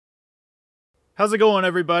How's it going,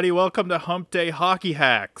 everybody? Welcome to Hump Day Hockey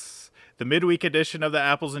Hacks, the midweek edition of the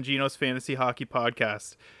Apples and Genos Fantasy Hockey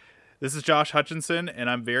Podcast. This is Josh Hutchinson, and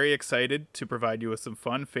I'm very excited to provide you with some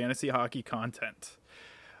fun fantasy hockey content.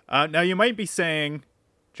 Now, you might be saying,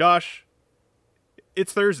 Josh,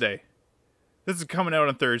 it's Thursday. This is coming out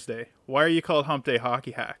on Thursday. Why are you called Hump Day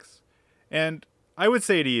Hockey Hacks? And I would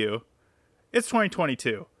say to you, it's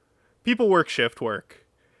 2022. People work shift work.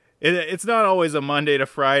 It's not always a Monday to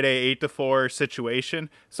Friday, 8 to 4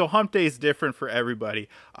 situation, so Hump Day is different for everybody.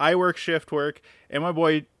 I work shift work, and my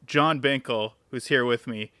boy John Binkle, who's here with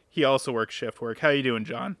me, he also works shift work. How you doing,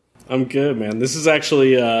 John? I'm good, man. This is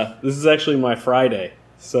actually my Friday.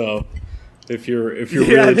 So if you're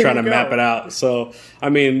really trying to map it out, so I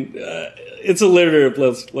mean, it's alliterative.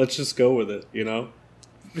 Let's just go with it, you know.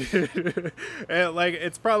 And,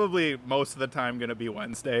 it's probably most of the time going to be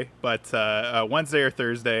Wednesday, but Wednesday or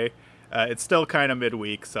Thursday, it's still kind of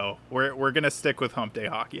midweek, so we're going to stick with Hump Day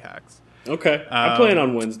Hockey Hacks. Okay, I plan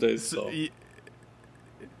on Wednesdays. So.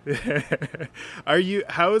 How's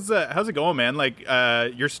it going, man?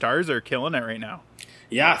 Your Stars are killing it right now.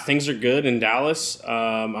 Yeah, things are good in Dallas.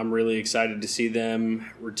 I'm really excited to see them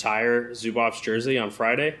retire Zubov's jersey on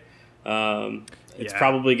Friday. It's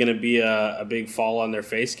probably going to be a big fall on their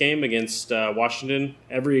face game against Washington.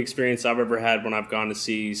 Every experience I've ever had when I've gone to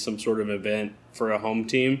see some sort of event for a home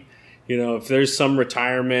team, you know, if there's some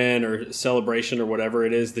retirement or celebration or whatever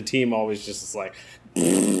it is, the team always just is like,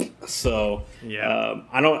 so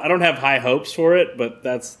I don't have high hopes for it, but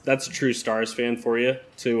that's a true Stars fan for you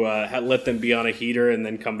to let them be on a heater and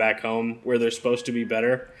then come back home where they're supposed to be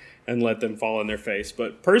better and let them fall on their face.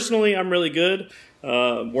 But personally, I'm really good.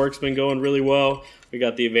 Work's been going really well. We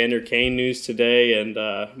got the Evander Kane news today, and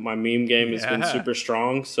my meme game has been super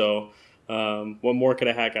strong. So what more could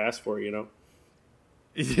a hack ask for, you know?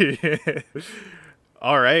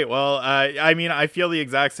 All right. Well, I mean, I feel the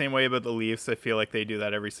exact same way about the Leafs. I feel like they do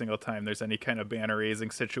that every single time there's any kind of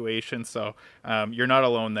banner-raising situation. So you're not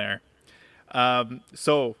alone there.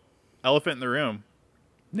 So, elephant in the room.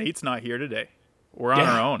 Nate's not here today. We're on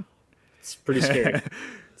our own. It's pretty scary.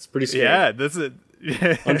 It's pretty scary. Yeah, this is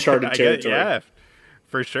uncharted territory. Yeah,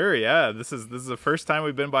 for sure. Yeah, this is the first time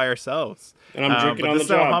we've been by ourselves. And I'm drinking on the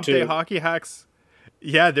job Hump too. Day Hockey Hacks.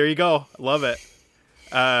 Yeah, there you go. Love it.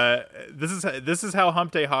 This is how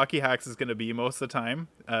Hump Day Hockey Hacks is going to be most of the time.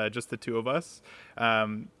 Just the two of us.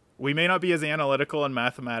 We may not be as analytical and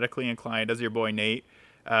mathematically inclined as your boy Nate,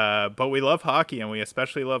 but we love hockey, and we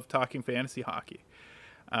especially love talking fantasy hockey.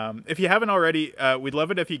 If you haven't already, we'd love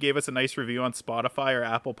it if you gave us a nice review on Spotify or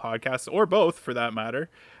Apple Podcasts, or both for that matter.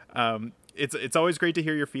 It's always great to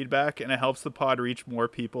hear your feedback, and it helps the pod reach more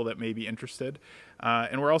people that may be interested.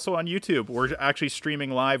 And we're also on YouTube. We're actually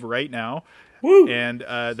streaming live right now. Woo! And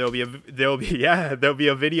there'll be a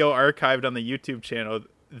video archived on the YouTube channel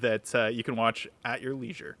that you can watch at your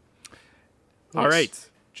leisure. Nice. All right,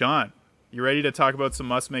 John, you ready to talk about some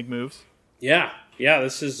must-make moves? Yeah.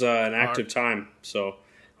 This is an active time, so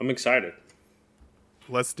I'm excited.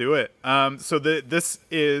 Let's do it. So this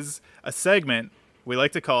is a segment we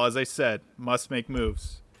like to call, as I said, must make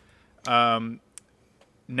moves. Now,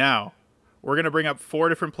 we're going to bring up 4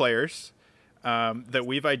 different players that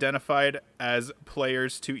we've identified as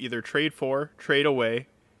players to either trade for, trade away,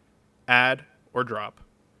 add, or drop.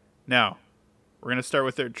 Now, we're going to start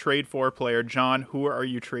with the trade for player. John, who are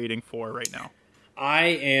you trading for right now? I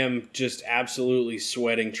am just absolutely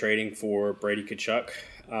sweating trading for Brady Tkachuk.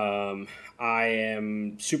 I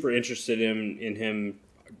am super interested in him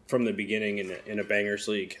from the beginning in a bangers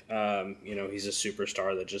league. He's a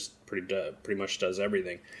superstar that just pretty much does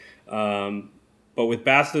everything. But with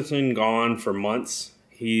Batherson gone for months,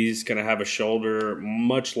 he's going to have a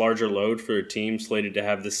much larger load for a team slated to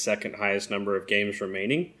have the second highest number of games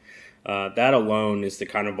remaining. That alone is the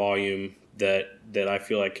kind of volume that I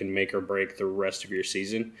feel like can make or break the rest of your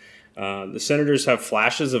season. The Senators have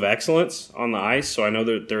flashes of excellence on the ice, so I know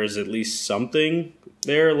that there is at least something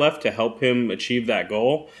there left to help him achieve that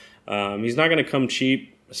goal. He's not going to come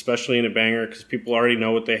cheap, especially in a banger, because people already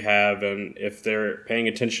know what they have, and if they're paying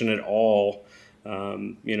attention at all,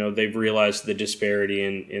 they've realized the disparity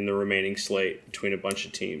in the remaining slate between a bunch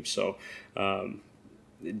of teams. So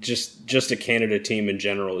just a Canada team in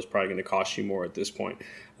general is probably going to cost you more at this point.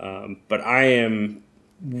 But I am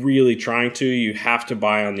really trying to. You have to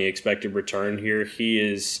buy on the expected return here. He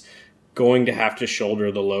is going to have to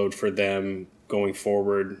shoulder the load for them going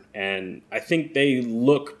forward, and I think they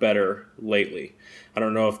look better lately. I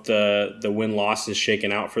don't know if the win-loss is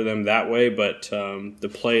shaken out for them that way, but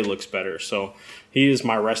the play looks better. So he is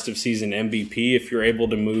my rest of season MVP if you're able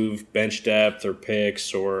to move bench depth or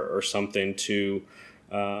picks or something to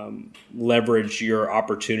leverage your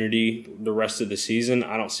opportunity the rest of the season,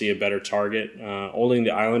 I don't see a better target. Only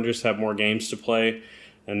the Islanders have more games to play,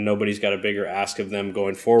 and nobody's got a bigger ask of them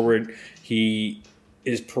going forward. He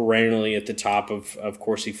is perennially at the top of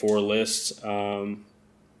Corsi 4 lists.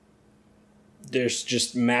 There's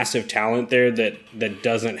just massive talent there that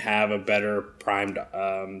doesn't have a better primed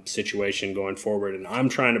situation going forward, and I'm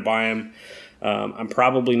trying to buy him. I'm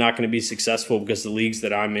probably not going to be successful because the leagues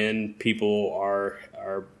that I'm in, people are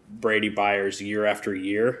Brady buyers year after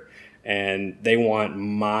year, and they want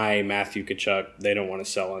my Matthew Tkachuk. They don't want to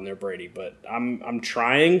sell on their Brady, but I'm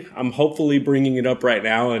trying. I'm hopefully bringing it up right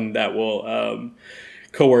now, and that will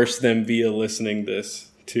coerce them via listening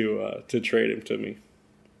this to trade him to me.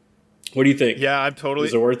 What do you think? Yeah, I'm totally.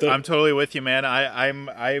 Is it worth it? I'm totally with you, man.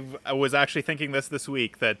 I was actually thinking this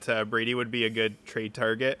week that Brady would be a good trade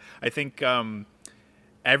target. I think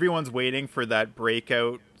everyone's waiting for that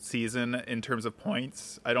breakout season in terms of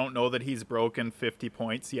points. I don't know that he's broken 50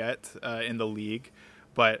 points yet in the league,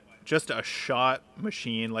 but just a shot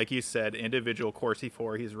machine, like you said, individual Corsi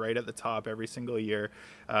 4. He's right at the top every single year.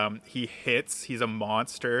 He hits. He's a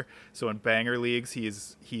monster. So in banger leagues,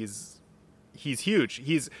 he's huge.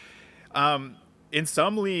 He's in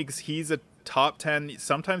some leagues, he's a top 10,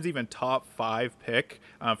 sometimes even top 5 pick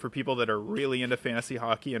for people that are really into fantasy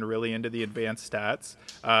hockey and really into the advanced stats,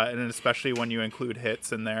 and especially when you include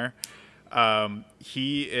hits in there.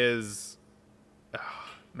 He is,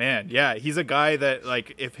 man, yeah, he's a guy that,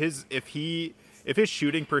 like, if his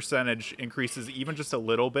shooting percentage increases even just a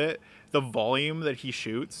little bit, the volume that he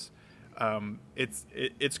shoots,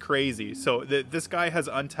 it's crazy. So this guy has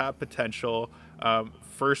untapped potential.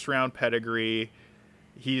 First round pedigree.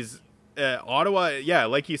 He's Ottawa. Yeah,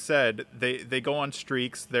 like you said, they go on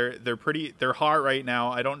streaks. They're hot right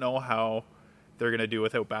now. I don't know how they're gonna do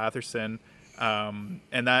without Batherson,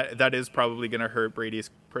 and that is probably gonna hurt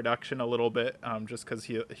Brady's production a little bit, just because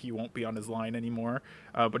he won't be on his line anymore.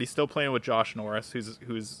 But he's still playing with Josh Norris,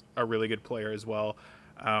 who's a really good player as well.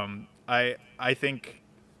 I think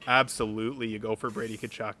absolutely you go for Brady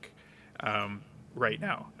Tkachuk. Right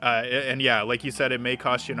now, and yeah, like you said, it may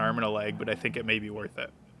cost you an arm and a leg, but I think it may be worth it.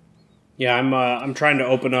 Yeah, I'm trying to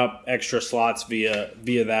open up extra slots via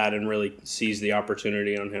that and really seize the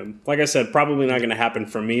opportunity on him. Like I said, probably not going to happen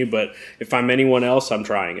for me, but if I'm anyone else, I'm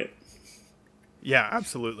trying it. Yeah,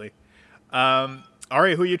 absolutely. All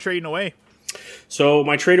right, who are you trading away? So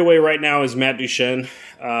my trade away right now is Matt Duchene.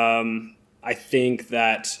 I think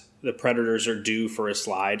that the Predators are due for a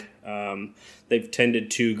slide. They've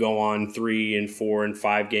tended to go on 3 and 4 and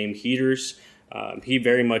 5 game heaters. He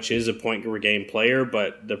very much is a point per game player,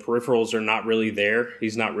 but the peripherals are not really there.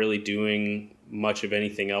 He's not really doing much of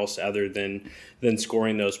anything else other than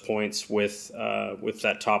scoring those points with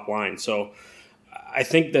that top line. So I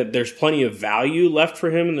think that there's plenty of value left for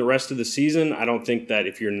him in the rest of the season. I don't think that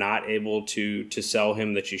if you're not able to sell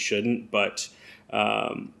him that you shouldn't, but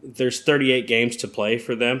there's 38 games to play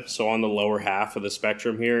for them, so on the lower half of the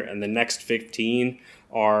spectrum here, and the next 15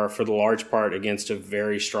 are for the large part against a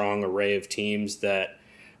very strong array of teams that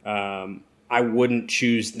I wouldn't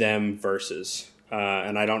choose them versus,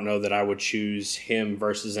 and I don't know that I would choose him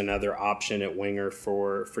versus another option at winger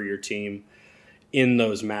for your team in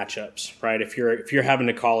those matchups, right? If you're having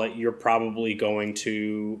to call it, you're probably going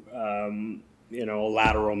to a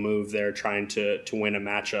lateral move there trying to win a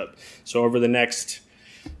matchup. So over the next,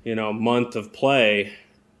 month of play,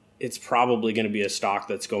 it's probably going to be a stock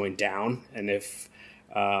that's going down. And if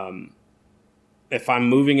I'm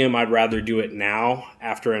moving him, I'd rather do it now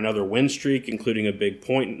after another win streak, including a big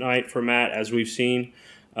point night for Matt, as we've seen,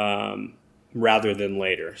 rather than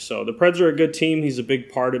later. So the Preds are a good team. He's a big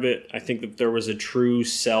part of it. I think that there was a true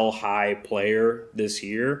sell high player this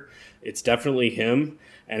year, it's definitely him,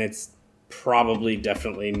 and it's probably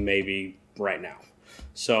definitely maybe right now.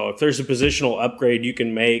 So if there's a positional upgrade you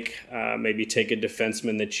can make, maybe take a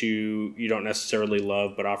defenseman that you don't necessarily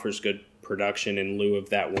love but offers good production in lieu of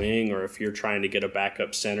that wing, or if you're trying to get a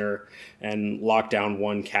backup center and lock down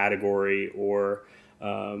one category, or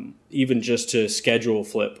even just to schedule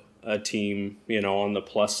flip a team, on the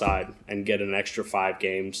plus side and get an extra 5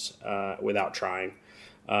 games without trying.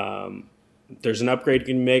 There's an upgrade you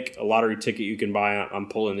can make, a lottery ticket you can buy. I'm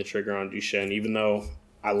pulling the trigger on Duchene, even though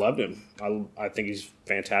I loved him. I think he's a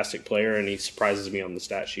fantastic player, and he surprises me on the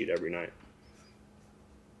stat sheet every night.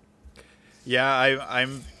 Yeah,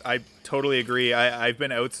 I totally agree. I've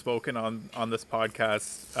been outspoken on this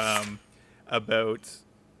podcast about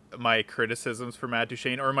my criticisms for Matt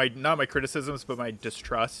Duchene, or not my criticisms, but my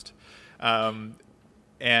distrust, and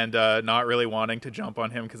not really wanting to jump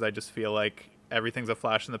on him because I just feel like everything's a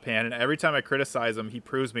flash in the pan. And every time I criticize him, he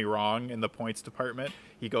proves me wrong in the points department.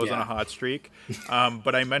 He goes on a hot streak.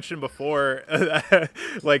 But I mentioned before,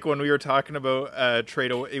 like when we were talking about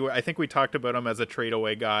trade away, I think we talked about him as a trade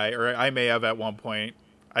away guy, or I may have at one point.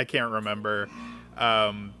 I can't remember.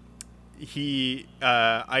 I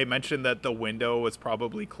mentioned that the window was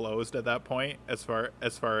probably closed at that point as far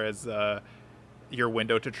as your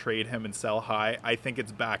window to trade him and sell high. I think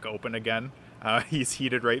it's back open again. He's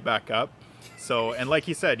heated right back up. So, and like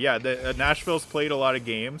he said, Nashville's played a lot of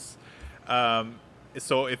games.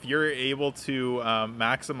 So if you're able to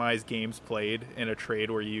maximize games played in a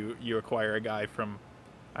trade where you acquire a guy from,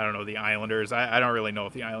 I don't know, the Islanders. I don't really know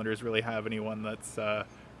if the Islanders really have anyone that's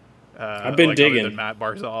I've been digging. other than Matt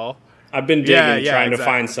Barzal. I've been digging, trying to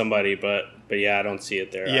find somebody, but I don't see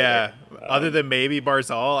it there. Yeah, other than maybe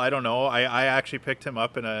Barzal, I don't know. I actually picked him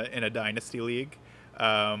up in a dynasty league,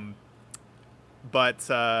 I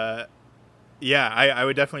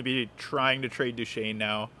would definitely be trying to trade Duchesne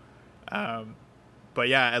now. But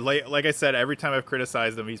yeah, like I said, every time I've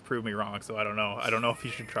criticized him, he's proved me wrong. So I don't know if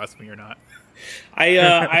you should trust me or not.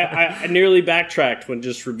 I nearly backtracked when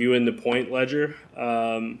just reviewing the point ledger,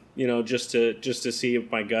 just to see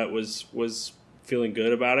if my gut was feeling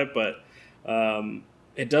good about it, but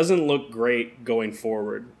it doesn't look great going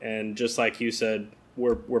forward. And just like you said,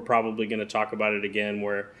 we're probably going to talk about it again,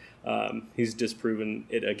 where he's disproven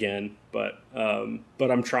it again. But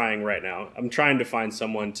I'm trying right now. I'm trying to find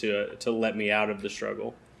someone to let me out of the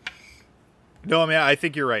struggle. No, man, I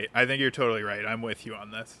think you're right. I think you're totally right. I'm with you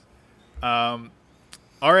on this. All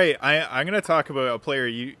right, I'm going to talk about a player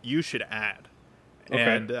you should add,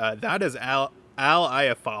 and that is Al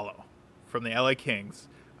Iafallo from the LA Kings.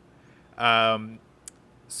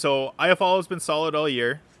 So Iafallo's been solid all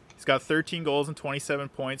year. He's got 13 goals and 27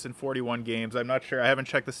 points in 41 games. I'm not sure. I haven't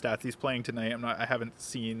checked the stats he's playing tonight. I haven't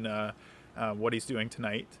seen what he's doing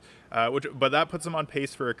tonight. But that puts him on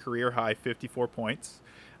pace for a career high 54 points.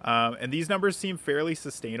 And these numbers seem fairly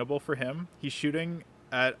sustainable for him. He's shooting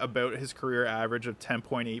at about his career average of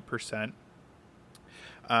 10.8%.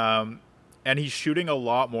 And he's shooting a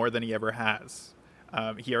lot more than he ever has.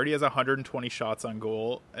 He already has 120 shots on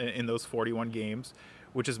goal in those 41 games,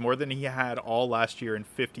 which is more than he had all last year in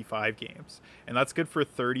 55 games. And that's good for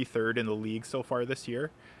 33rd in the league so far this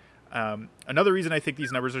year. Another reason I think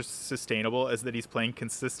these numbers are sustainable is that he's playing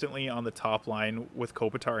consistently on the top line with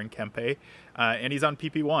Kopitar and Kempe, and he's on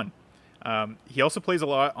PP1. He also plays a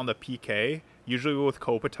lot on the PK, usually with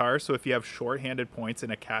Kopitar. So if you have shorthanded points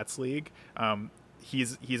in a Cats league,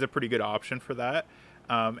 he's a pretty good option for that.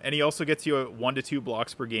 And he also gets you 1 to 2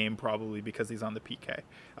 blocks per game, probably because he's on the PK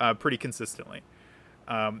pretty consistently.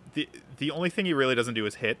 The only thing he really doesn't do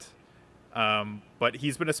is hit. But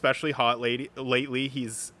he's been especially hot lately.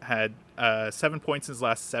 He's had 7 points in his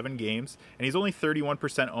last 7 games, and he's only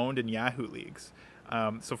 31% owned in Yahoo leagues.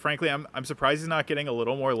 So frankly, I'm surprised he's not getting a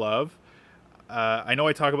little more love. I know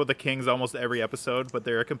I talk about the Kings almost every episode, but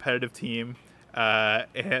they're a competitive team,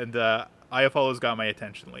 and Iafallo's got my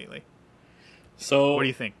attention lately. So what do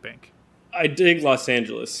you think, Bink? I dig Los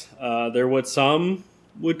Angeles. They're what some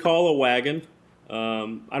would call a wagon.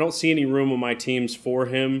 I don't see any room on my teams for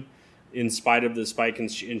him in spite of the spike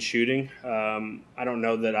in shooting. I don't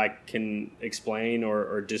know that I can explain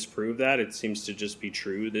or disprove that. It seems to just be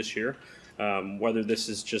true this year. Whether this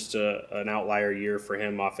is just an outlier year for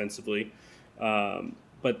him offensively.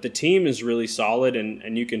 But the team is really solid,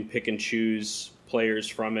 and you can pick and choose players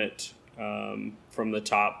from it, from the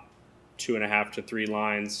top 2.5 to 3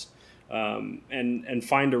 lines, and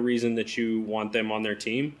find a reason that you want them on their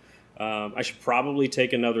team. I should probably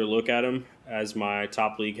take another look at him, as my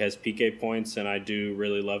top league has PK points, and I do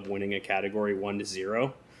really love winning a category 1 to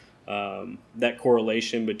 0. That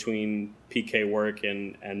correlation between PK work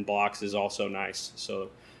and blocks is also nice.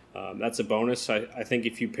 So that's a bonus. I think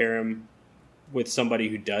if you pair him with somebody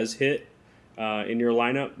who does hit in your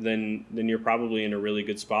lineup, then you're probably in a really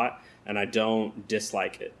good spot. And I don't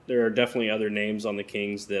dislike it. There are definitely other names on the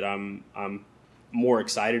Kings that I'm more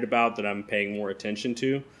excited about, that I'm paying more attention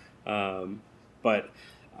to. But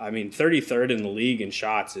I mean, 33rd in the league in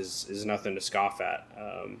shots is nothing to scoff at.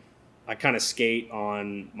 I kind of skate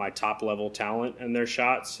on my top level talent and their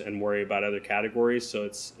shots and worry about other categories. So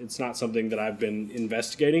it's not something that I've been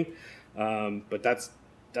investigating. But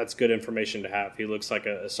that's good information to have. He looks like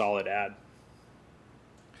a solid ad.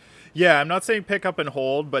 Yeah, I'm not saying pick up and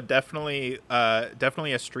hold, but definitely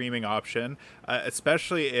a streaming option,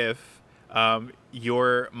 especially if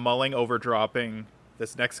you're mulling over dropping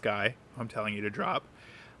this next guy I'm telling you to drop,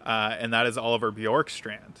 and that is Oliver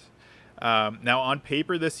Bjorkstrand. Now, on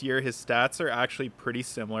paper this year, his stats are actually pretty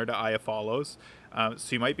similar to Iafallo's. So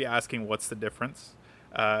you might be asking, what's the difference?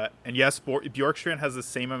 And yes, Bjorkstrand has the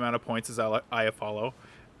same amount of points as Iafallo.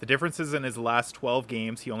 The difference is in his last 12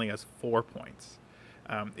 games, he only has 4 points.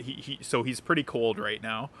 So he's pretty cold right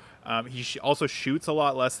now. He also shoots a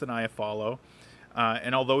lot less than Iafallo.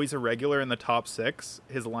 And although he's a regular in the top 6,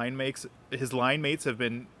 his line mates have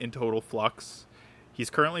been in total flux. He's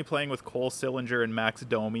currently playing with Cole Sillinger and Max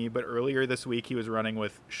Domi, but earlier this week he was running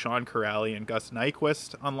with Sean Corrali and Gus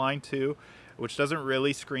Nyquist on line 2, which doesn't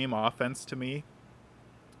really scream offense to me.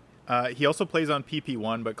 He also plays on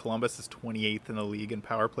PP1, but Columbus is 28th in the league in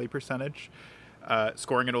power play percentage,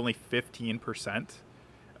 scoring at only 15%.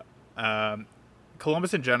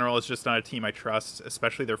 Columbus in general is just not a team I trust,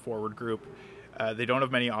 especially their forward group. They don't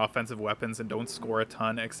have many offensive weapons and don't score a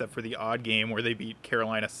ton, except for the odd game where they beat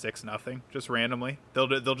Carolina 6-0 just randomly.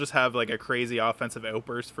 They'll just have like a crazy offensive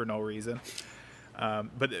outburst for no reason.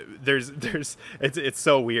 But it's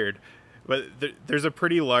so weird. But there's a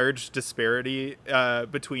pretty large disparity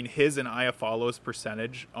between his and Iafallo's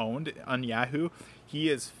percentage owned on Yahoo. He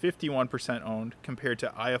is 51% owned compared to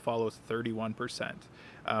Iafallo's 31%.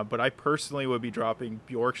 But I personally would be dropping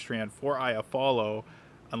Bjorkstrand for Iafallo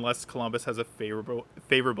unless Columbus has a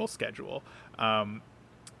favorable schedule.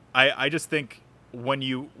 I just think when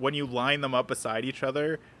you line them up beside each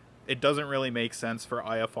other, it doesn't really make sense for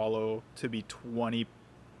Iafallo to be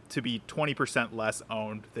 20% less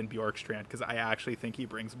owned than Bjorkstrand, because I actually think he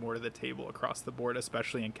brings more to the table across the board,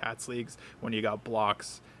 especially in Cats leagues when you got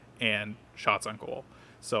blocks and shots on goal.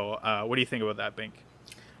 So what do you think about that, Bink?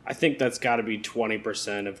 I think that's got to be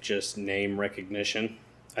 20% of just name recognition.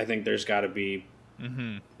 I think there's got to be,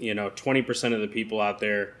 20% of the people out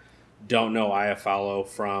there don't know Iafallo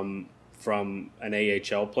from an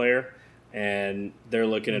AHL player, and they're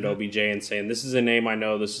looking at OBJ and saying, this is a name I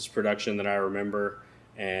know, this is production that I remember,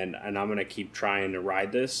 and I'm going to keep trying to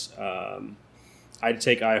ride this. I'd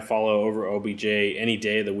take Iafallo over OBJ any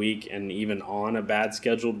day of the week, and even on a bad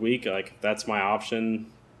scheduled week. Like, if that's my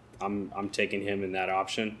option, I'm taking him in that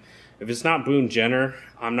option. If it's not Boone Jenner,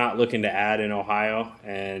 I'm not looking to add in Ohio,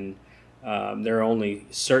 and there are only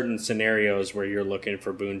certain scenarios where you're looking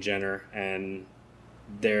for Boone Jenner, and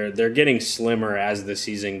they're getting slimmer as the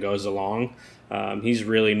season goes along. He's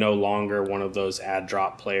really no longer one of those add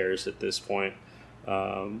drop players at this point.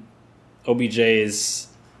 OBJ is,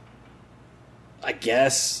 I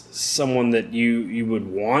guess, someone that you would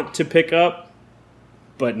want to pick up,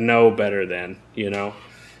 but know better than,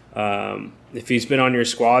 if he's been on your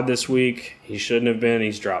squad this week, he shouldn't have been.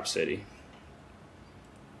 He's drop city.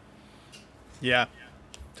 Yeah,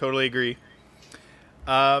 totally agree.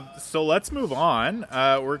 So let's move on.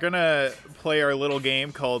 We're going to play our little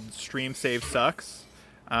game called Stream Save Sucks.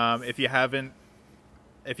 If you haven't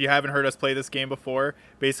heard us play this game before,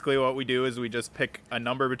 basically what we do is we just pick a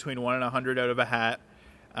number between 1 and 100 out of a hat.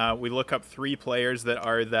 We look up 3 players that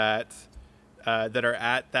are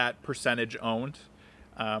at that percentage owned,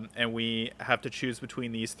 and we have to choose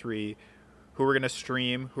between these 3: who we're going to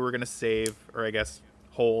stream, who we're going to save, or I guess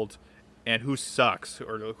hold, and who sucks,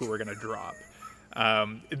 or who we're going to drop.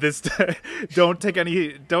 This don't take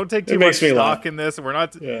too much stock in this. We're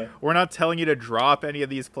not telling you to drop any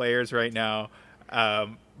of these players right now.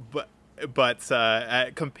 But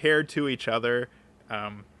compared to each other,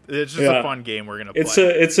 it's just a fun game we're gonna play.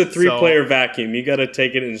 It's a 3-player vacuum. You got to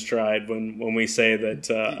take it in stride when we say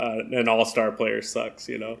that an all-star player sucks.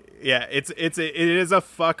 Yeah, it is a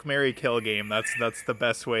fuck, marry, kill game. That's the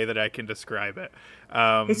best way that I can describe it.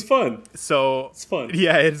 It's fun. So it's fun.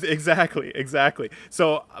 Yeah, it's exactly.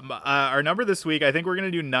 So our number this week, I think we're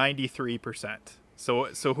gonna do 93%.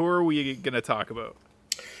 So who are we gonna talk about?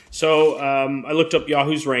 So I looked up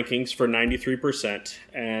Yahoo's rankings for 93%,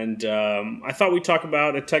 and I thought we'd talk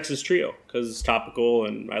about a Texas trio because it's topical,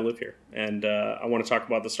 and I live here, and I want to talk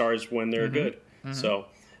about the Stars when they're good. So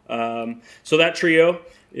that trio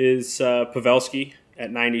is Pavelski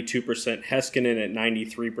at 92%, Heiskanen at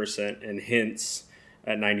 93%, and Hintz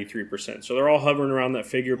at 93%. So they're all hovering around that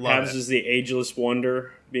figure. Pavs is the ageless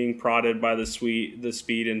wonder, being prodded by the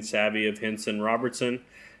speed and savvy of Hintz and Robertson.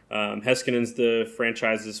 Heskanen's the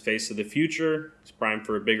franchise's face of the future. He's primed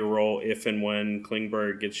for a bigger role if and when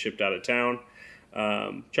Klingberg gets shipped out of town.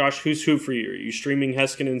 Josh, who's who for you? Are you streaming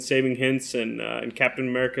Heiskanen, saving Hintz, and Captain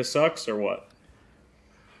America sucks, or what?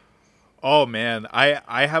 Oh, man.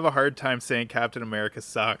 I have a hard time saying Captain America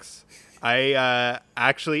sucks. I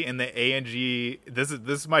actually, in the A&G, this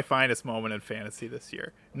is my finest moment in fantasy this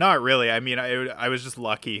year. Not really. I mean, I was just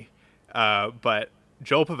lucky. But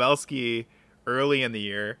Joe Pavelski early in the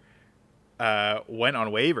year went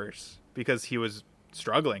on waivers because he was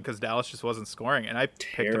struggling because Dallas just wasn't scoring, and I picked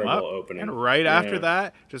him Terrible up. opening. And right after Yeah.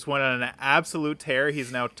 that, just went on an absolute tear.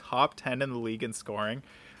 He's now top 10 in the league in scoring.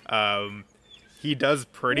 He does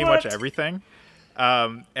pretty much everything.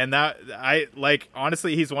 And that I like,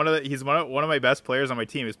 honestly, he's one of my best players on my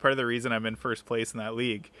team. He's part of the reason I'm in first place in that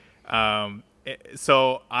league.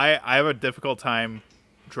 So I have a difficult time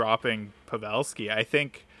dropping Pavelski. I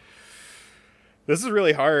think this is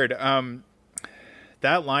really hard.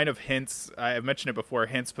 That line of Hintz, I've mentioned it before,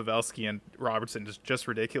 Hintz, Pavelski, and Robertson is just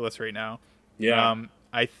ridiculous right now. Yeah.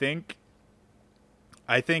 I think,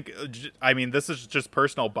 I mean, this is just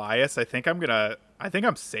personal bias. I think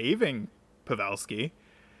I'm saving Pavelski.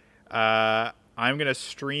 I'm going to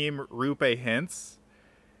stream Roope Hintz.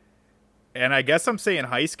 And I guess I'm saying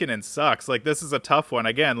Heiskanen sucks. Like, this is a tough one.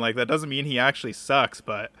 Again, like, that doesn't mean he actually sucks,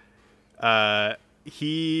 but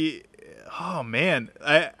oh man,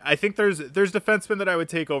 I think there's defensemen that I would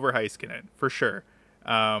take over Heiskanen for sure,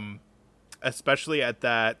 especially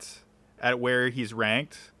at where he's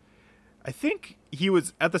ranked. I think he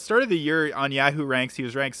was at the start of the year on Yahoo ranks. He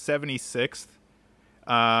was ranked 76th,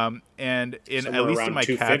 and in Somewhere at least around in my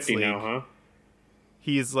Cats league, now, huh?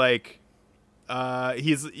 he's like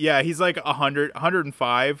he's like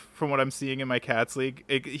 105 from what I'm seeing in my Cats league.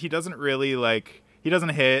 He doesn't really he doesn't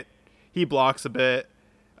hit. He blocks a bit.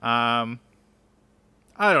 I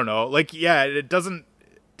don't know. Like, yeah, it doesn't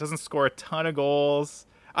score a ton of goals.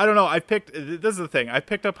 I don't know. This is the thing. I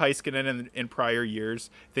picked up Heiskanen in prior years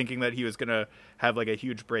thinking that he was going to have like a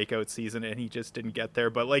huge breakout season, and he just didn't get there.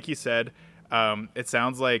 But like you said, it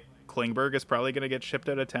sounds like Klingberg is probably going to get shipped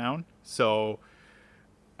out of town. So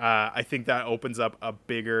I think that opens up a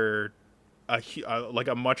bigger, like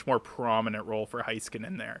a much more prominent role for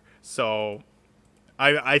Heiskanen there. So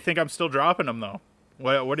I think I'm still dropping him though.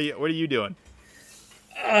 What are you doing?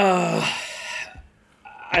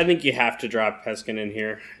 I think you have to drop Heiskanen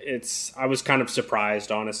here. I was kind of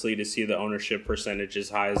surprised, honestly, to see the ownership percentage as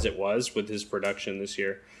high as it was with his production this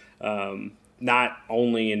year. Not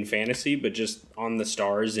only in fantasy, but just on the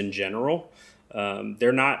Stars in general.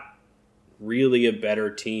 They're not really a better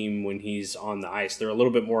team when he's on the ice. They're a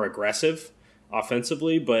little bit more aggressive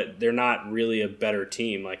offensively, but they're not really a better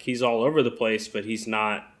team. Like, he's all over the place, but he's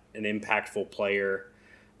not an impactful player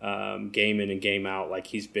game in and game out like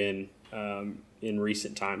he's been in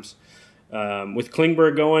recent times. With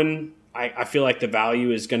Klingberg going, I feel like the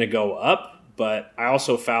value is going to go up, but I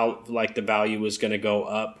also felt like the value was going to go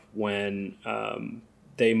up when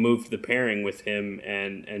they moved the pairing with him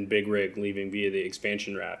and Big Rig leaving via the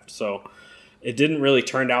expansion draft. So it didn't really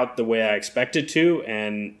turn out the way I expected to,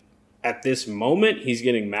 and at this moment, he's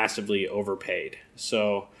getting massively overpaid.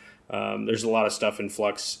 So there's a lot of stuff in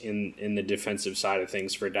flux in the defensive side of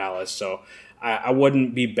things for Dallas. So I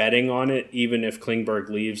wouldn't be betting on it, even if Klingberg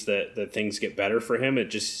leaves, that things get better for him.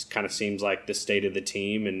 It just kind of seems like the state of the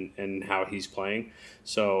team and how he's playing.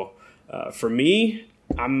 So for me,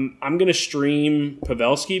 I'm going to stream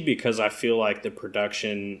Pavelski because I feel like the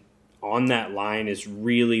production on that line is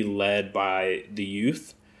really led by the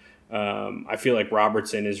youth. I feel like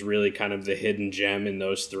Robertson is really kind of the hidden gem in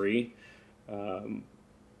those three.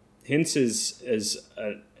 Hintz is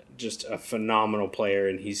just a phenomenal player,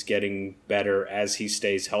 and he's getting better as he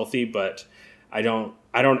stays healthy. But I don't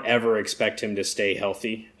ever expect him to stay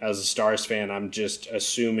healthy. As a Stars fan, I'm just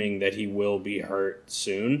assuming that he will be hurt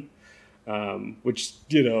soon, which,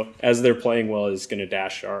 as they're playing well, is going to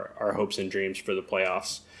dash our hopes and dreams for the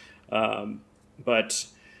playoffs. But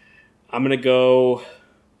I'm gonna go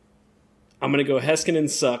Heiskanen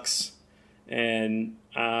sucks, and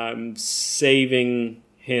I'm saving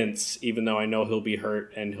Hintz, even though I know he'll be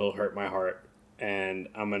hurt and he'll hurt my heart. And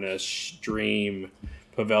I'm gonna stream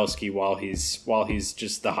Pavelski while he's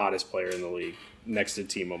just the hottest player in the league next to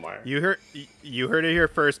Timo Meier. You heard it here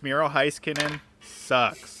first. Miro Heiskanen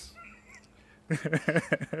sucks.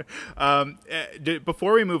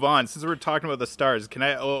 Before we move on, since we're talking about the Stars,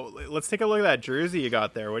 let's take a look at that jersey you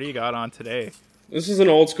got there. What do you got on today? This is an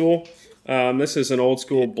old school.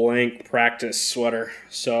 Blank practice sweater.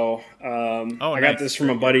 So I got this from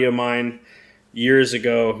a buddy of mine years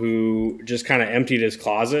ago who just kind of emptied his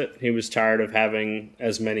closet. He was tired of having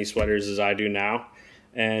as many sweaters as I do now,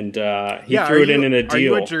 and he threw it in a deal. Are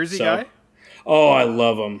you a jersey guy? Oh, I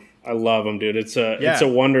love them. I love them, dude. It's a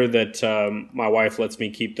wonder that my wife lets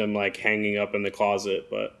me keep them like hanging up in the closet,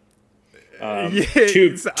 but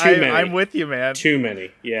too many. I'm with you, man. Too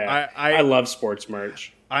many. Yeah, I love sports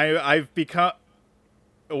merch. I've become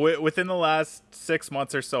within the last 6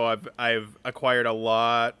 months or so. I've acquired a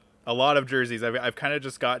lot of jerseys. I've kind of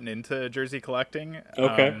just gotten into jersey collecting.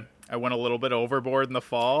 Okay. I went a little bit overboard in the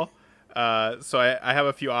fall. So I have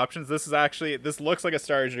a few options. This looks like a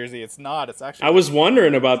Stars jersey. It's not. It's actually. I was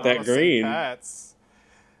wondering about that Toronto St. green. Pat's.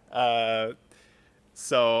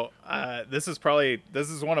 This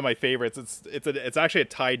is one of my favorites. It's actually a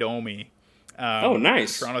Ty Domi. Oh,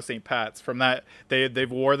 nice. Toronto St. Pat's. From that,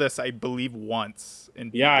 they've wore this, I believe, once.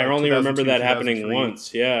 I only remember that happening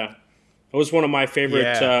once. Yeah, it was one of my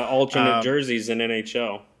favorite alternate jerseys in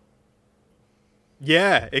NHL.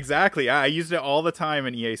 Yeah, exactly. I used it all the time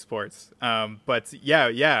in EA Sports. But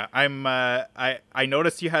yeah. I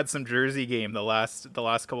noticed you had some Jersey game the last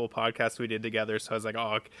couple of podcasts we did together. So I was like,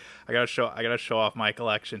 oh, I gotta show off my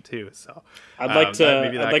collection too. So I'd like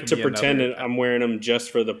to pretend I'm wearing them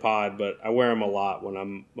just for the pod, but I wear them a lot when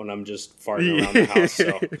I'm just farting around the house.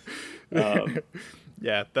 So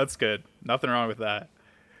yeah, that's good. Nothing wrong with that.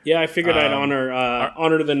 Yeah, I figured I'd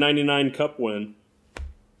honor the '99 Cup win.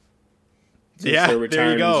 Yeah,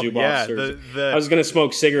 there you go. Yeah, I was gonna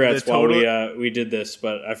smoke cigarettes while we did this,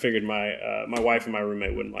 but I figured my wife and my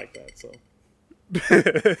roommate wouldn't like that. So,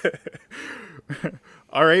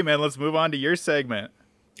 all right, man. Let's move on to your segment.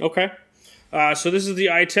 Okay. So this is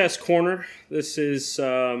the eye test corner. This is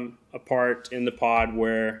a part in the pod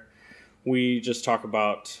where we just talk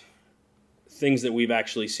about things that we've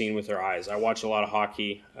actually seen with our eyes. I watch a lot of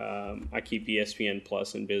hockey. I keep ESPN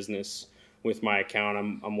Plus in business. With my account,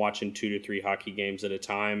 I'm watching 2 to 3 hockey games at a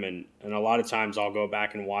time, and a lot of times I'll go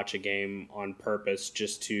back and watch a game on purpose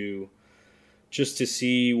just to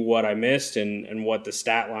see what I missed and what the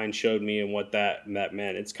stat line showed me and what that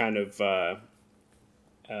meant. It's kind of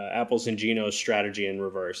Apples and Geno's strategy in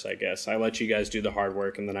reverse, I guess. I let you guys do the hard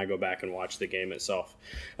work, and then I go back and watch the game itself.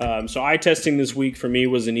 So eye testing this week for me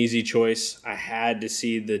was an easy choice. I had to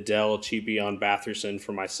see the Dell cheapie on Batherson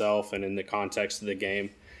for myself and in the context of the game.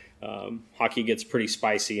 Hockey gets pretty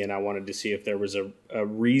spicy, and I wanted to see if there was a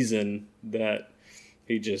reason that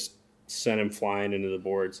he just sent him flying into the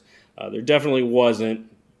boards. There definitely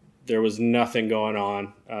wasn't. There was nothing going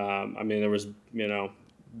on. There was,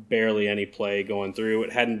 barely any play going through.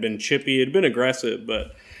 It hadn't been chippy. It had been aggressive,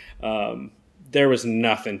 but there was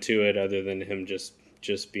nothing to it other than him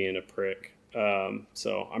just being a prick.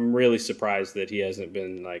 So I'm really surprised that he hasn't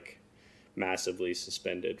been, massively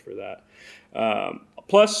suspended for that.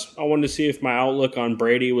 Plus, I wanted to see if my outlook on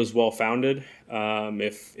Brady was well founded.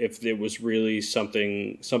 If it was really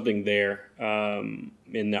something there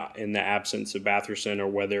in the absence of Batherson, or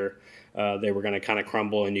whether they were going to kind of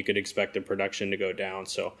crumble and you could expect the production to go down.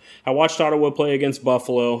 So I watched Ottawa play against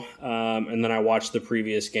Buffalo, and then I watched the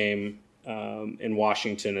previous game in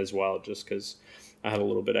Washington as well, just because I had a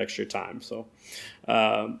little bit extra time. So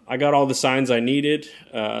I got all the signs I needed.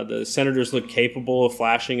 The Senators looked capable of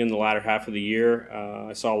flashing in the latter half of the year.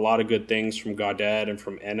 I saw a lot of good things from Gaudette and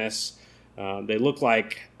from Ennis. They look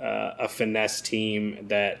like a finesse team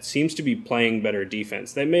that seems to be playing better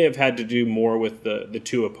defense. They may have had to do more with the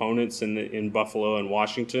two opponents in Buffalo and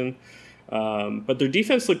Washington, but their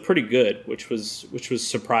defense looked pretty good, which was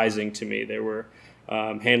surprising to me. They were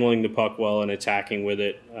handling the puck well and attacking with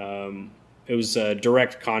it. It was a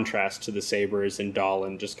direct contrast to the Sabres and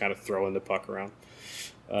Dahlin just kind of throwing the puck around.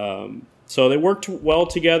 So they worked well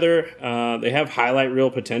together. They have highlight reel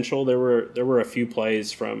potential. There were a few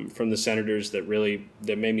plays from the Senators that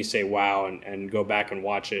made me say wow and go back and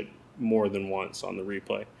watch it more than once on the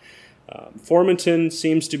replay. Formenton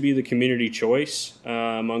seems to be the community choice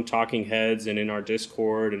among talking heads and in our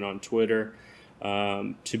Discord and on Twitter.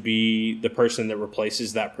 To be the person that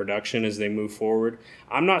replaces that production as they move forward.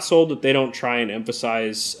 I'm not sold that they don't try and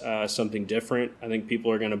emphasize something different. I think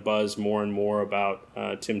people are going to buzz more and more about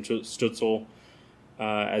Tim Stützle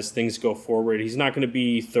as things go forward. He's not going to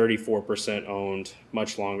be 34% owned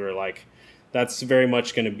much longer. That's very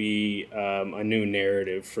much going to be a new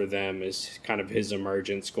narrative for them, is kind of his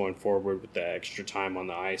emergence going forward with the extra time on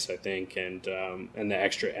the ice, I think, and the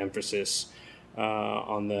extra emphasis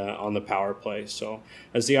on the power play. So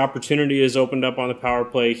as the opportunity is opened up on the power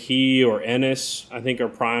play, he or Ennis, I think, are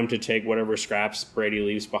primed to take whatever scraps Brady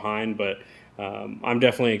leaves behind. But I'm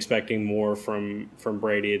definitely expecting more from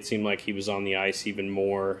Brady. It seemed like he was on the ice even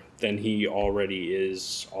more than he already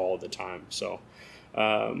is all the time. So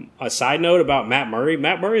a side note about Matt Murray.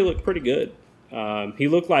 Matt Murray looked pretty good. He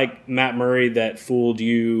looked like Matt Murray that fooled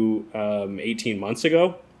you 18 months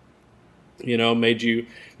ago. Made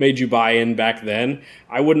you buy in back then.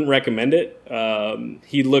 I wouldn't recommend it.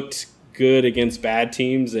 He looked good against bad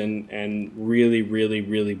teams and really, really,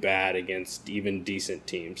 really bad against even decent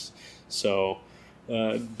teams. So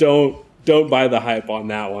don't buy the hype on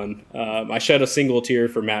that one. I shed a single tear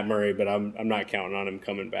for Matt Murray, but I'm not counting on him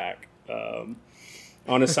coming back.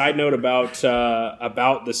 On a side note about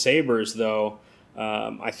the Sabres, though,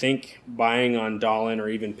 I think buying on Dahlin or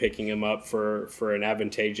even picking him up for an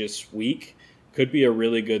advantageous week could be a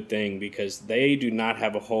really good thing because they do not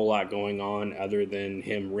have a whole lot going on other than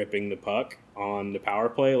him ripping the puck on the power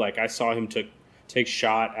play. Like I saw him take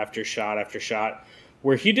shot after shot after shot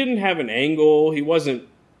where he didn't have an angle. He wasn't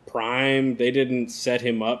primed. They didn't set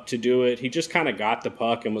him up to do it. He just kind of got the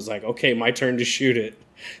puck and was like, okay, my turn to shoot it.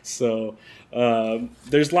 So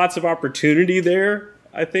there's lots of opportunity there,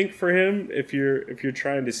 I think, for him if you're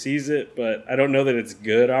trying to seize it, but I don't know that it's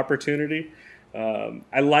good opportunity.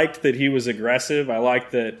 I liked that he was aggressive. I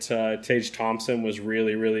liked that Tage Thompson was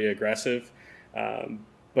really, really aggressive.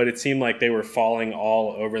 But it seemed like they were falling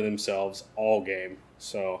all over themselves all game.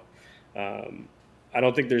 So I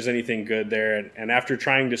don't think there's anything good there. And after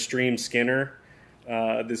trying to stream Skinner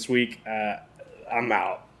this week, I'm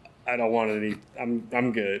out. I don't want any.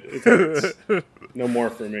 I'm good. No more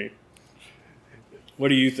for me. What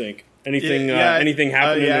do you think? Anything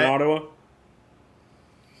happening in Ottawa?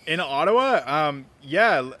 In Ottawa,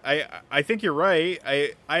 I think you're right.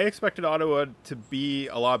 I expected Ottawa to be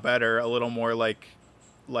a lot better, a little more like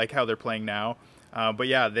how they're playing now. But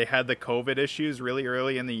yeah, they had the COVID issues really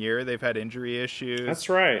early in the year. They've had injury issues. That's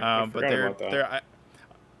right.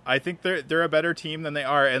 I think they're a better team than they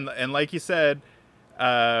are, and like you said,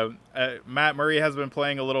 Matt Murray has been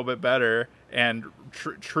playing a little bit better, and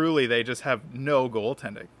truly they just have no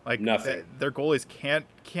goaltending. Like nothing. Their goalies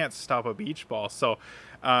can't stop a beach ball. So.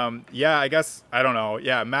 I guess I don't know.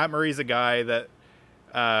 Yeah, Matt Murray's a guy that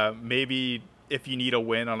maybe if you need a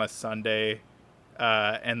win on a Sunday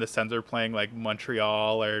and the Sens are playing like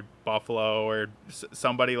Montreal or Buffalo or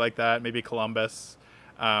somebody like that, maybe Columbus,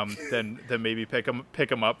 then maybe pick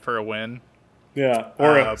him up for a win. Yeah,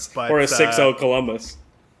 or a 6-0 Columbus.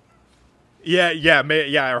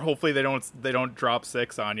 Or hopefully they don't drop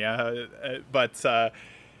 6 on you.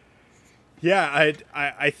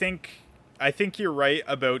 I think you're right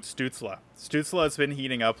about Stützle. Stützle has been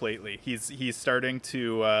heating up lately. He's starting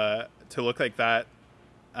to look like that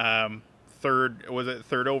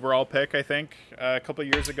third overall pick, I think, a couple of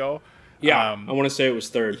years ago. Yeah, I want to say it was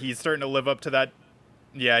third. He's starting to live up to that.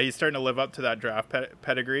 Yeah, he's starting to live up to that draft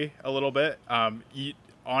pedigree a little bit.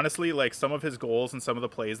 Honestly, like some of his goals and some of the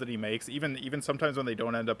plays that he makes, even sometimes when they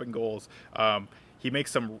don't end up in goals, he makes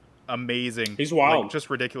some amazing. He's wild, just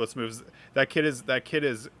ridiculous moves. That kid is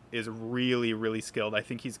really, really skilled. I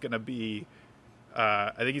think he's gonna be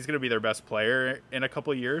their best player in a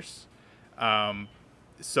couple of years.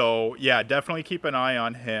 So yeah, definitely keep an eye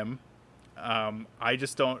on him. I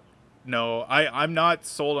just don't know. I'm not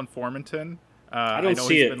sold on Formenton. I don't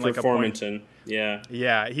see it for Formenton.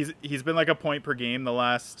 Yeah, he's been like a point per game the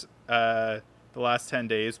last 10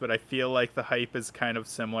 days, but I feel like the hype is kind of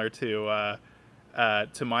similar to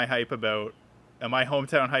my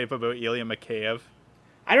hometown hype about Ilya Mikheyev.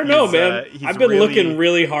 I don't know, man. I've been looking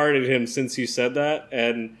really hard at him since you said that,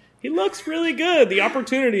 and he looks really good. The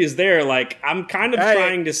opportunity is there. Like, I'm kind of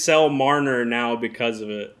trying to sell Marner now because of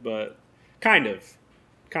it, but kind of.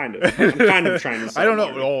 I'm kind of trying to sell I don't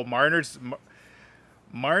know. Marner.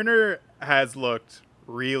 Marner has looked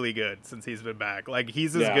really good since he's been back. Like,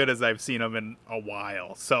 he's as good as I've seen him in a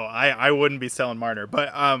while. So I wouldn't be selling Marner,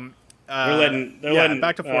 but they're letting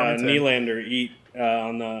back to Formenton. Nylander eat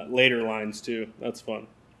on the later lines too. That's fun.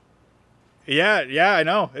 Yeah, I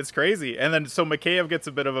know. It's crazy. And then so Mikheyev gets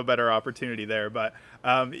a bit of a better opportunity there, but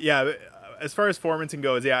as far as Formenton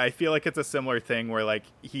goes, I feel like it's a similar thing where like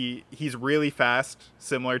he's really fast,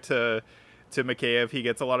 similar to Mikheyev. He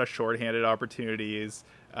gets a lot of shorthanded opportunities,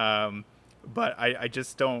 but I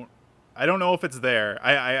just don't know if it's there.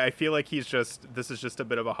 I feel like this is just a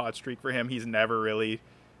bit of a hot streak for him. He's never really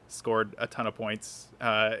scored a ton of points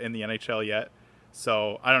in the NHL yet.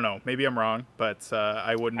 So I don't know. Maybe I'm wrong, but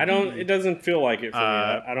I wouldn't. It doesn't feel like it for me.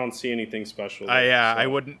 I don't see anything special. There,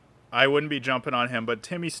 so. I wouldn't be jumping on him, but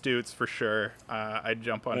Timmy Stutz for sure. I'd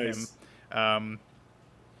jump on him. I'm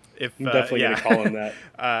definitely gonna call him that.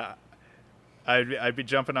 I'd be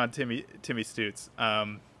jumping on Timmy Stutz.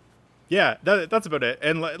 That's about it.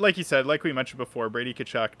 And like you said, like we mentioned before, Brady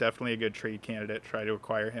Tkachuk, definitely a good trade candidate. Try to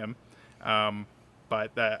acquire him,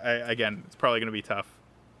 but again, it's probably going to be tough.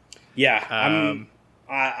 Yeah,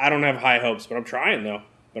 I don't have high hopes, but I'm trying though.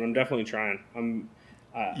 But I'm definitely trying.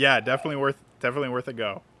 Definitely worth a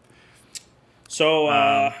go. So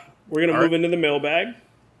we're gonna move into the mailbag.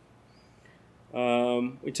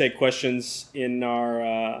 We take questions in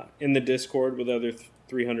our in the Discord with other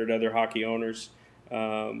 300 other hockey owners.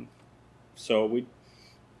 So we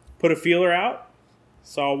put a feeler out,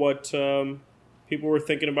 saw what people were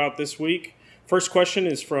thinking about this week. First question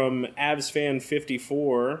is from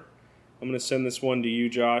AvsFan54. I'm going to send this one to you,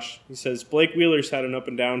 Josh. He says, Blake Wheeler's had an up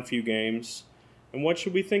and down few games, and what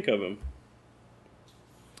should we think of him?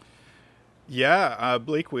 Yeah,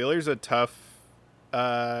 Blake Wheeler's a tough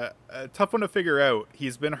one to figure out.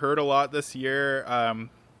 He's been hurt a lot this year. A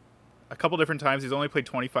couple different times. He's only played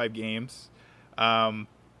 25 games. I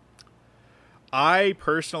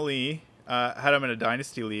personally had him in a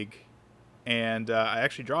dynasty league, and I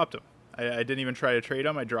actually dropped him. I didn't even try to trade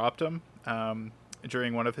him. I dropped him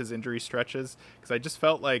during one of his injury stretches because I just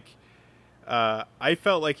felt like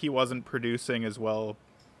he wasn't producing as well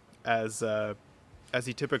as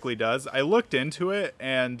he typically does. I looked into it,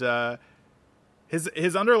 and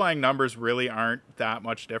his underlying numbers really aren't that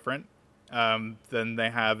much different than they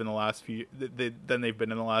have in the last than they've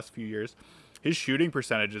been in the last few years. His shooting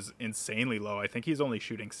percentage is insanely low. I think he's only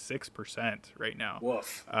shooting 6% right now.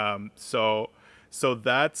 Woof. So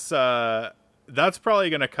that's probably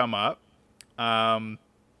going to come up. I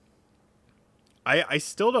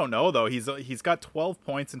still don't know though. He's got 12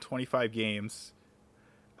 points in 25 games.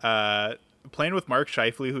 Playing with Mark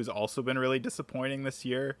Scheifele, who's also been really disappointing this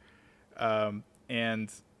year,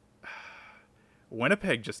 and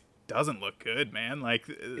Winnipeg just doesn't look good, man. Like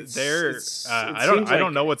I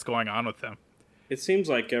don't know what's going on with them. It seems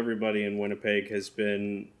like everybody in Winnipeg has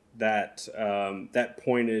been that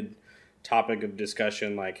pointed topic of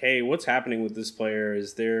discussion, like, hey, what's happening with this player?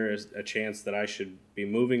 Is there a chance that I should be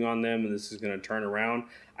moving on them and this is going to turn around?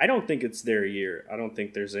 I don't think it's their year. I don't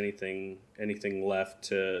think there's anything left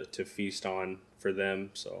to feast on for them.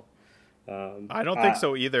 So I don't think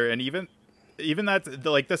so either. And even that,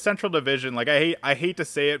 like the Central Division, like I hate to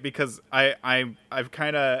say it because I've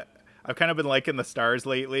kind of been liking the Stars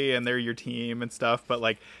lately, and they're your team and stuff. But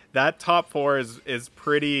like that top four is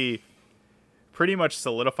pretty much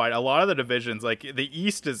solidified. A lot of the divisions, like the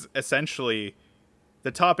East, is essentially the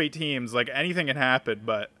top 8 teams. Like anything can happen,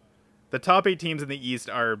 but the top 8 teams in the East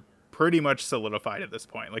are pretty much solidified at this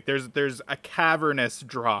point. Like there's a cavernous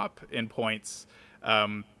drop in points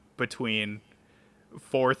between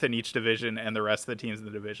fourth in each division and the rest of the teams in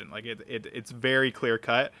the division. Like it's very clear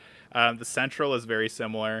cut. The Central is very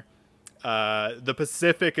similar. The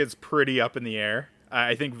Pacific is pretty up in the air.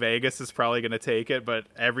 I think Vegas is probably going to take it, but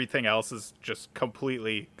everything else is just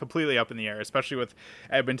completely up in the air, especially with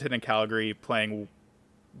Edmonton and Calgary playing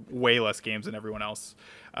way less games than everyone else.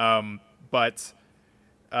 But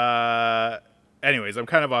anyways, I'm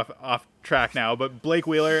kind of off track now, but Blake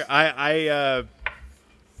Wheeler,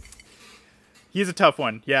 he's a tough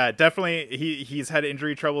one. Yeah, definitely. He's had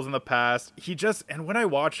injury troubles in the past. And when I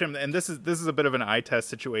watch him, and this is a bit of an eye test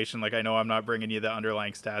situation. Like I know I'm not bringing you the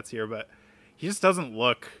underlying stats here, but he just doesn't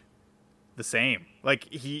look the same. Like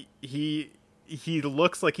he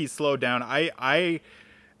looks like he's slowed down. I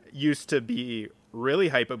used to be really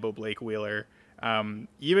hype about Blake Wheeler,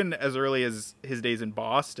 even as early as his days in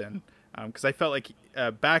Boston, because I felt like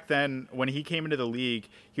back then when he came into the league,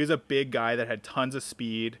 he was a big guy that had tons of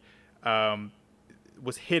speed.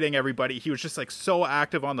 Was hitting everybody. He was just like so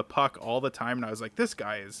active on the puck all the time, and I was like, this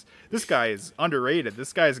guy is underrated.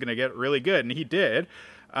 This guy is gonna get really good, and he did.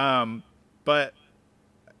 But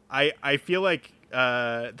I feel like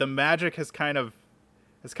the magic has kind of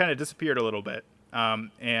disappeared a little bit.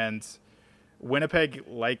 And Winnipeg,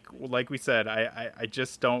 like we said, I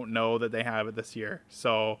just don't know that they have it this year.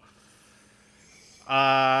 So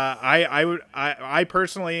I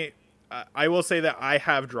personally, I will say that I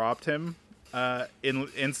have dropped him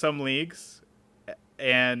in some leagues,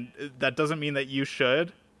 and that doesn't mean that you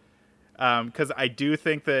should, because I do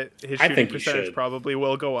think that his shooting percentage probably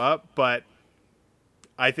will go up, but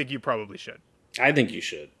I think you probably should. I think you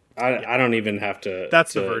should. I don't even have to.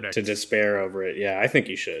 That's the verdict. To despair over it. Yeah, I think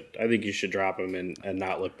you should. I think you should drop him and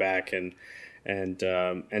not look back and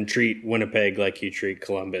treat Winnipeg like you treat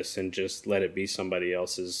Columbus and just let it be somebody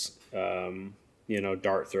else's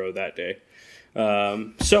dart throw that day.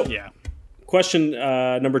 Yeah. Question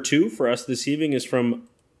number 2 for us this evening is from,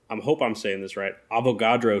 I hope I'm saying this right,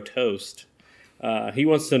 Avogadro Toast. She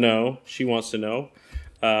wants to know,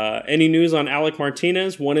 any news on Alec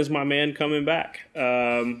Martinez? When is my man coming back?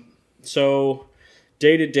 So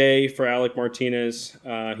day to day for Alec Martinez,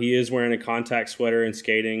 he is wearing a contact sweater and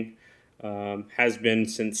skating, has been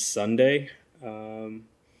since Sunday.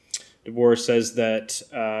 DeBoer says that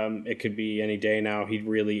it could be any day now. He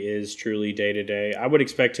really is truly day to day. I would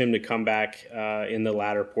expect him to come back in the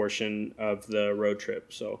latter portion of the road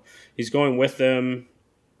trip. So he's going with them.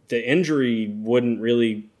 The injury wouldn't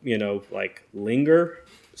really, linger.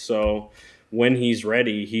 So when he's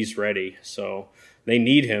ready, he's ready. So they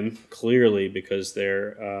need him clearly because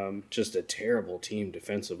they're just a terrible team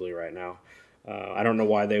defensively right now. I don't know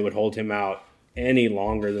why they would hold him out any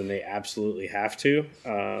longer than they absolutely have to,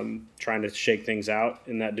 trying to shake things out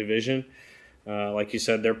in that division. Like you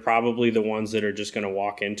said, they're probably the ones that are just going to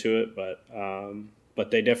walk into it,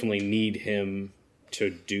 but they definitely need him to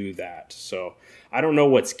do that. So I don't know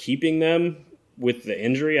what's keeping them with the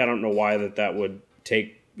injury. I don't know why that would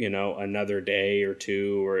take, another day or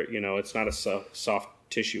two, or, it's not a soft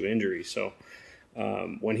tissue injury. So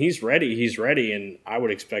when he's ready, and I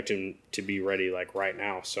would expect him to be ready like right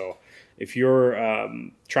now. So if you're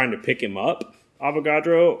trying to pick him up,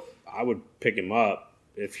 Avogadro, I would pick him up.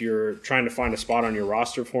 If you're trying to find a spot on your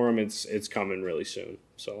roster for him, it's coming really soon.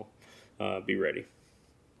 So be ready.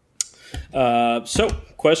 So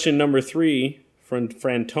question number 3 from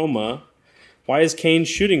Frantoma. Why is Kane's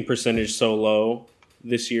shooting percentage so low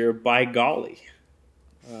this year, by golly?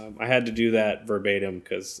 I had to do that verbatim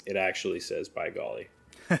because it actually says by golly.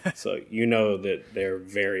 So that they're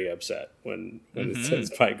very upset when it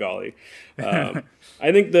says by golly. I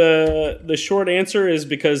think the short answer is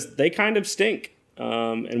because they kind of stink.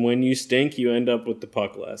 And when you stink, you end up with the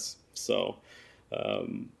puck less. So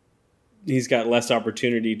he's got less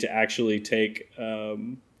opportunity to actually take a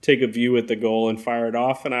view at the goal and fire it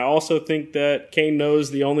off. And I also think that Kane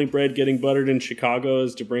knows the only bread getting buttered in Chicago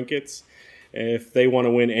is DeBrincat's if they want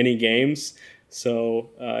to win any games. So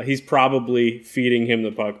he's probably feeding him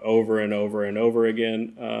the puck over and over and over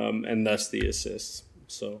again, and thus the assists.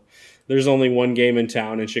 So there's only one game in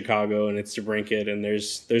town in Chicago, and it's DeBrincat, and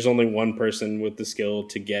there's only one person with the skill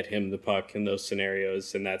to get him the puck in those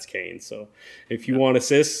scenarios, and that's Kane. So if you want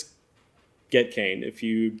assists, get Kane. If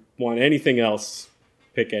you want anything else,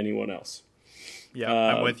 pick anyone else. Yeah,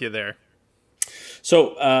 I'm with you there.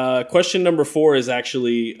 So question number 4 is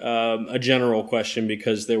actually a general question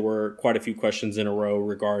because there were quite a few questions in a row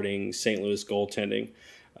regarding St. Louis goaltending.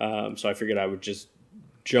 So I figured I would just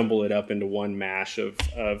jumble it up into one mash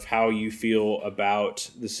of how you feel about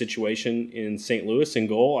the situation in St. Louis in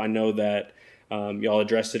goal. I know that y'all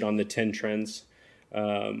addressed it on the 10 trends,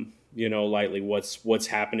 lightly what's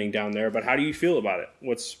happening down there. But how do you feel about it?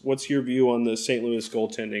 What's your view on the St. Louis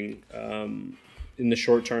goaltending in the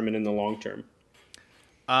short term and in the long term?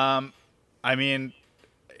 I mean,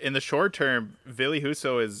 in the short term, Ville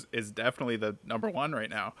Husso is definitely the number one right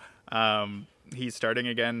now. He's starting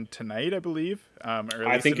again tonight, I believe.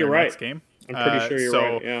 I think you're right. Game. I'm pretty sure you're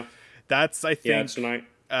right. Yeah, that's I think. Yeah, it's tonight.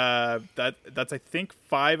 That's I think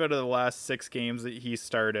 5 out of the last 6 games that he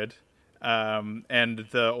started. And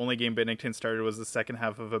the only game Binnington started was the second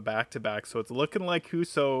half of a back-to-back. So it's looking like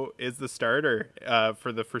Husso is the starter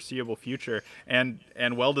for the foreseeable future, and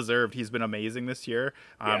well-deserved. He's been amazing this year,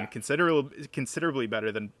 considerably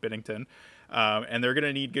better than Binnington. And they're going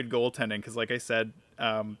to need good goaltending because, like I said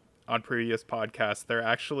on previous podcasts, they're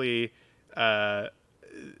actually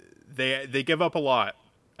they give up a lot.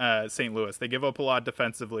 St. Louis, they give up a lot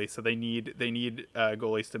defensively, so they need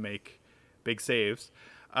goalies to make big saves.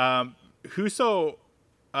 Husso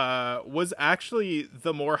was actually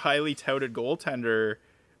the more highly touted goaltender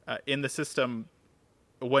in the system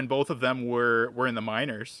when both of them were in the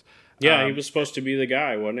minors. Yeah, he was supposed to be the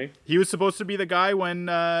guy, wasn't he? He was supposed to be the guy when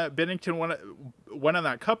Binnington went on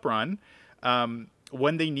that cup run.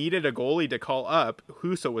 When they needed a goalie to call up,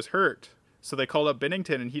 Husso was hurt. So they called up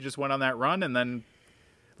Binnington, and he just went on that run, and then,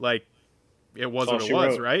 it was what it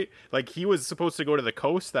was, right? He was supposed to go to the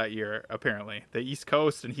coast that year, apparently, the East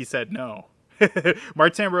Coast, and he said no.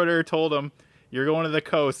 Martin Brodeur told him, "You're going to the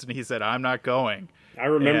coast," and he said, "I'm not going." I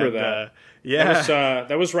remember that. Yeah,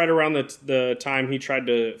 that was right around the time he tried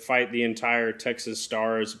to fight the entire Texas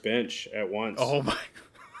Stars bench at once. Oh my!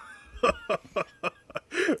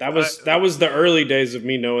 That was the early days of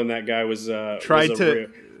me knowing that guy was a real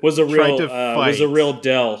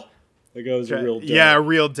Dell. The guy was a real Dell. Yeah, a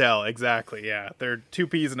real Dell, exactly. Yeah, they're 2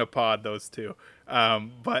 peas in a pod, those two.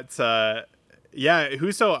 Husso,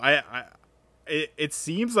 it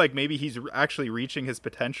seems like maybe he's actually reaching his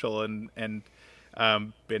potential, and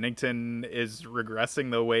Binnington is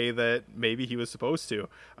regressing the way that maybe he was supposed to.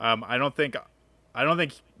 I don't think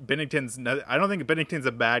Binnington's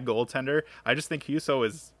a bad goaltender. I just think Husso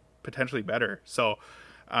is potentially better. So,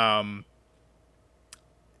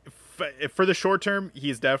 for the short term,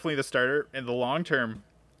 he's definitely the starter. In the long term,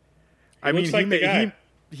 he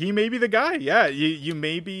may be the guy. Yeah, you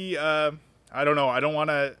may be. I don't know. I don't want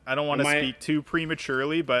to speak too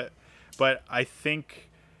prematurely, but I think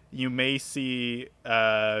you may see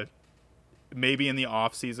maybe in the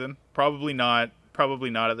off season. Probably not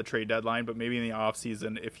at the trade deadline, but maybe in the off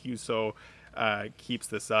season if Husso keeps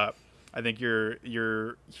this up. I think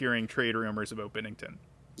you're hearing trade rumors about Binnington.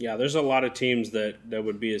 Yeah, there's a lot of teams that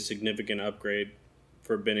would be a significant upgrade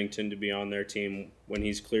for Binnington to be on their team when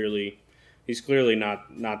he's clearly he's clearly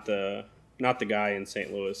not the guy in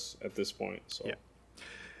St. Louis at this point. So. Yeah.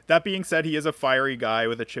 That being said, he is a fiery guy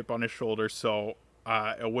with a chip on his shoulder, so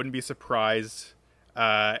I wouldn't be surprised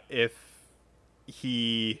if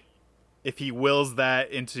he wills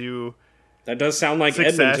that into. That does sound like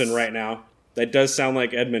success. Edmonton right now. Yeah, it's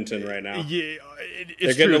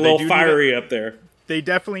they're getting true. a little fiery up there. They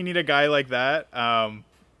definitely need a guy like that. I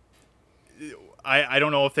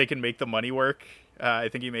don't know if they can make the money work. I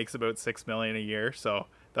think he makes about $6 million a year, so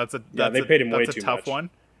they paid him way too tough much. one.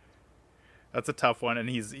 That's a tough one, and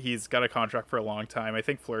he's got a contract for a long time. I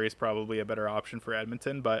think Fleury is probably a better option for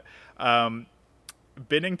Edmonton, but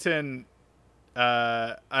Binnington,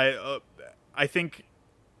 I think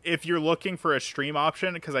if you're looking for a stream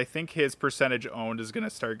option, because I think his percentage owned is going to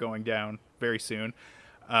start going down very soon.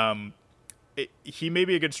 He may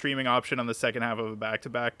be a good streaming option on the second half of a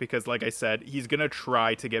back-to-back because, like I said, he's going to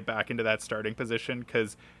try to get back into that starting position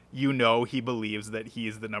because he believes that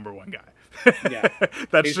he's the number one guy. Yeah,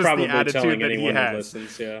 that's he's just probably the attitude telling that he anyone that has.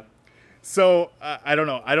 listens. Yeah. So I don't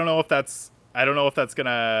know. I don't know if that's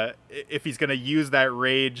if he's gonna use that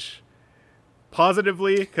rage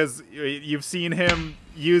positively, because you've seen him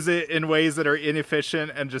use it in ways that are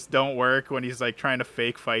inefficient and just don't work when he's like trying to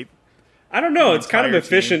fake fight. I don't know. It's kind of entire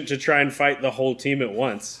efficient to try and fight the whole team at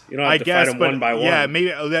once. You don't have to guess, fight them but one by one. Yeah,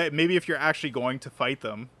 maybe if you're actually going to fight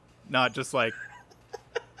them, not just like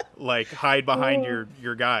hide behind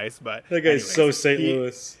your guys. But that guy's so St.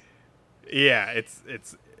 Louis. Yeah, it's.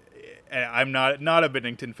 I'm not a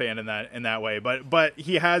Binnington fan in that way, but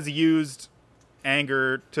he has used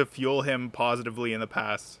anger to fuel him positively in the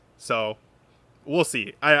past. So we'll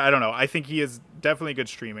see. I don't know. I think he is definitely a good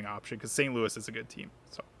streaming option because St. Louis is a good team.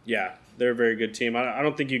 So. Yeah, they're a very good team. I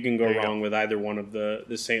don't think you can go wrong with either one of the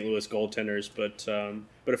St. Louis goaltenders.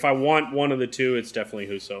 But if I want one of the two, it's definitely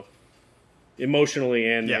Husso.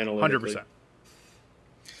 Emotionally and analytically.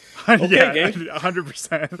 100%. Okay, yeah, gang.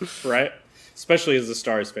 100%. Right? Especially as a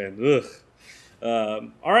Stars fan. Ugh.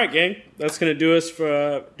 All right, gang. That's going to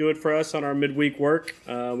do it for us on our midweek work.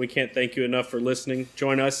 We can't thank you enough for listening.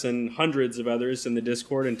 Join us and hundreds of others in the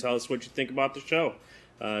Discord and tell us what you think about the show.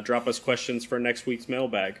 Drop us questions for next week's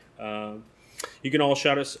mailbag. You can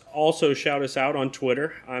shout us out on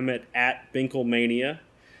Twitter. I'm at Binklemania.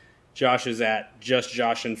 Josh is at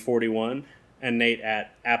JustJoshin41. And Nate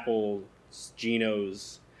at Apple's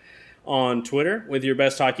Genos on Twitter with your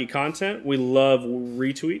best hockey content. We love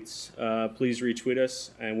retweets. Please retweet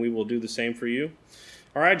us, and we will do the same for you.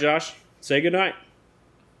 All right, Josh, say goodnight.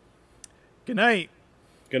 Good night.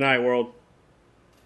 Good night, world.